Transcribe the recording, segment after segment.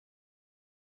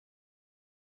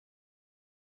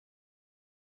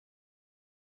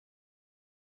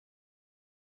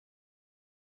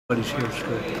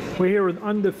We're here with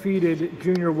undefeated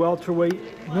junior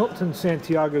welterweight Milton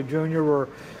Santiago Jr. We're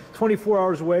 24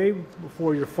 hours away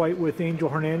before your fight with Angel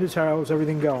Hernandez. How's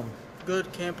everything going? Good.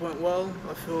 Camp went well.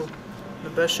 I feel in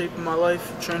the best shape of my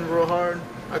life. Trained real hard.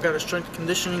 I got a strength and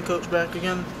conditioning coach back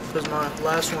again because my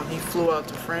last one, he flew out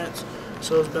to France.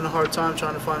 So it's been a hard time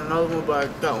trying to find another one, but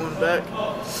I got one back.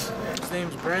 His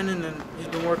name's Brandon, and he's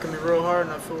been working me real hard,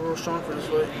 and I feel real strong for this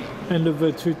fight. End of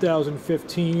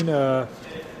 2015.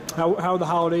 How the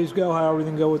holidays go? How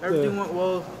everything go with everything went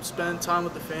well. Spend time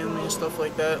with the family and stuff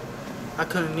like that. I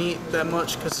couldn't eat that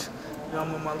much because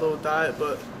I'm on my little diet,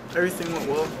 but everything went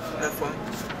well. I had fun.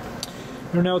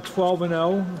 You're now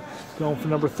 12-0, going for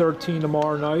number 13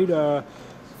 tomorrow night.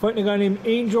 Fighting a guy named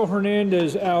Angel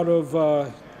Hernandez out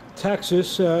of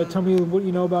Texas. Tell me what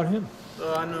you know about him.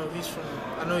 I know he's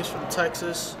from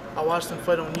Texas. I watched him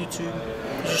fight on YouTube.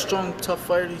 He's a strong, tough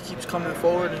fighter. He keeps coming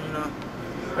forward, and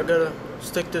I gotta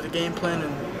stick to the game plan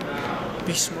and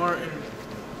be smart and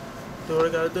do what I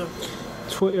gotta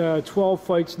do. 12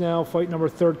 fights now. Fight number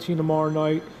 13 tomorrow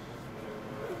night.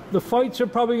 The fights are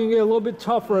probably gonna get a little bit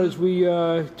tougher as we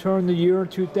turn the year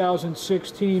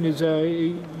 2016.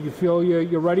 You feel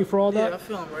you're ready for all that? Yeah, I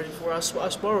feel I'm ready for it. I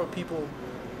spar with people.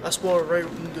 I spar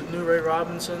with the new Ray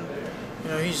Robinson.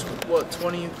 He's what,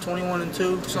 21 and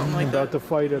 2, something like that. About to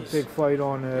fight a big fight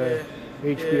on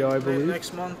HBO, I believe.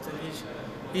 Next month, and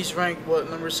he's ranked what,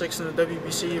 number 6 in the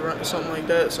WBC, something like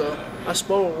that. So I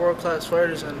spar with world-class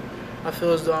fighters, and I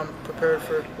feel as though I'm prepared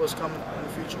for what's coming in the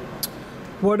future.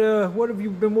 What have you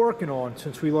been working on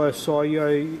since we last saw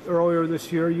you? Earlier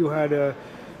this year, you had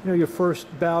your first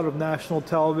bout of national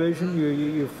television.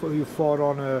 You fought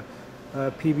on a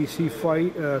PBC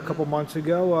fight a couple months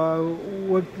ago.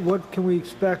 What can we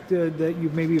expect that you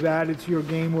maybe have added to your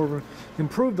game or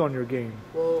improved on your game?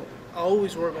 Well, I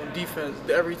always work on defense.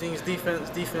 Everything's defense,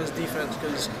 defense, defense.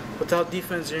 Because without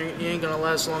defense, you ain't gonna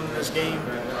last long in this game.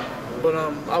 But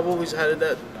I've always had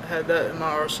that in my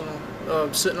arsenal.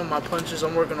 Sitting on my punches,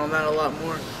 I'm working on that a lot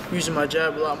more. Using my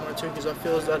jab a lot more too, because I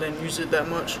feel as though I didn't use it that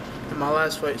much in my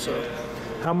last fight. So,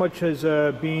 how much has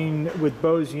been with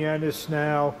Bozianis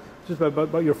now? Just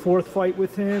about your fourth fight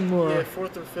with him, or yeah,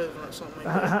 fourth or fifth, or something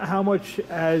like that. How much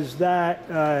has that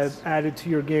added to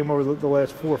your game over the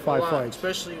last 4 or 5 fights?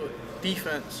 Especially with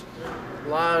defense. A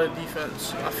lot of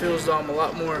defense. I feel as though I'm a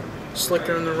lot more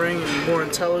slicker in the ring and more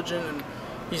intelligent, and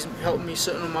he's helping me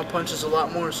sitting on my punches a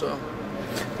lot more. So.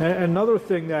 And another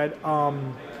thing that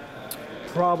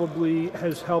probably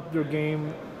has helped your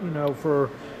game, for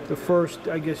the first,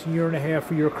 I guess, year and a half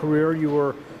of your career, you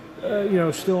were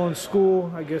still in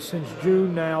school, I guess, since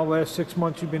June now. Last 6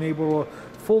 months, you've been able to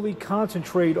fully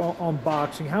concentrate on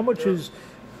boxing. How much has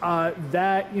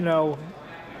that,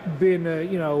 been, that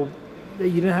you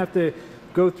didn't have to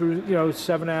go through,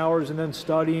 7 hours and then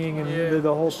studying and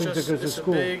the whole thing because of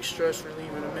school? It's a big stress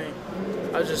reliever to me.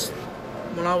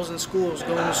 When I was in school, I was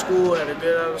going to school, had to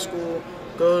get out of school,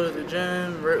 go to the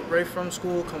gym, right from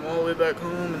school, come all the way back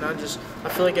home, and I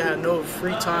feel like I had no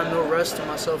free time, no rest to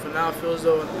myself, and now I feel as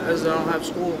though I don't have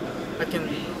school, I can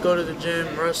go to the gym,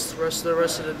 rest the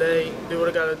rest of the day, do what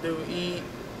I gotta do, eat,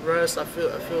 rest. I feel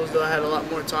as though I had a lot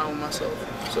more time with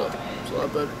myself, so it's a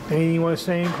lot better. Anything you want to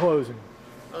say in closing?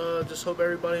 Just hope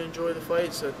everybody enjoy the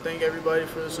fights. Thank everybody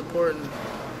for the support, and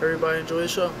everybody enjoy the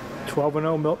show.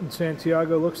 12-0 Milton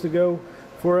Santiago looks to go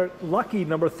for a lucky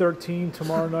number 13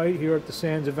 tomorrow night here at the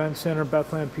Sands Event Center,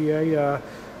 Bethlehem, PA.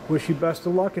 Wish you best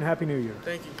of luck and Happy New Year.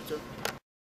 Thank you.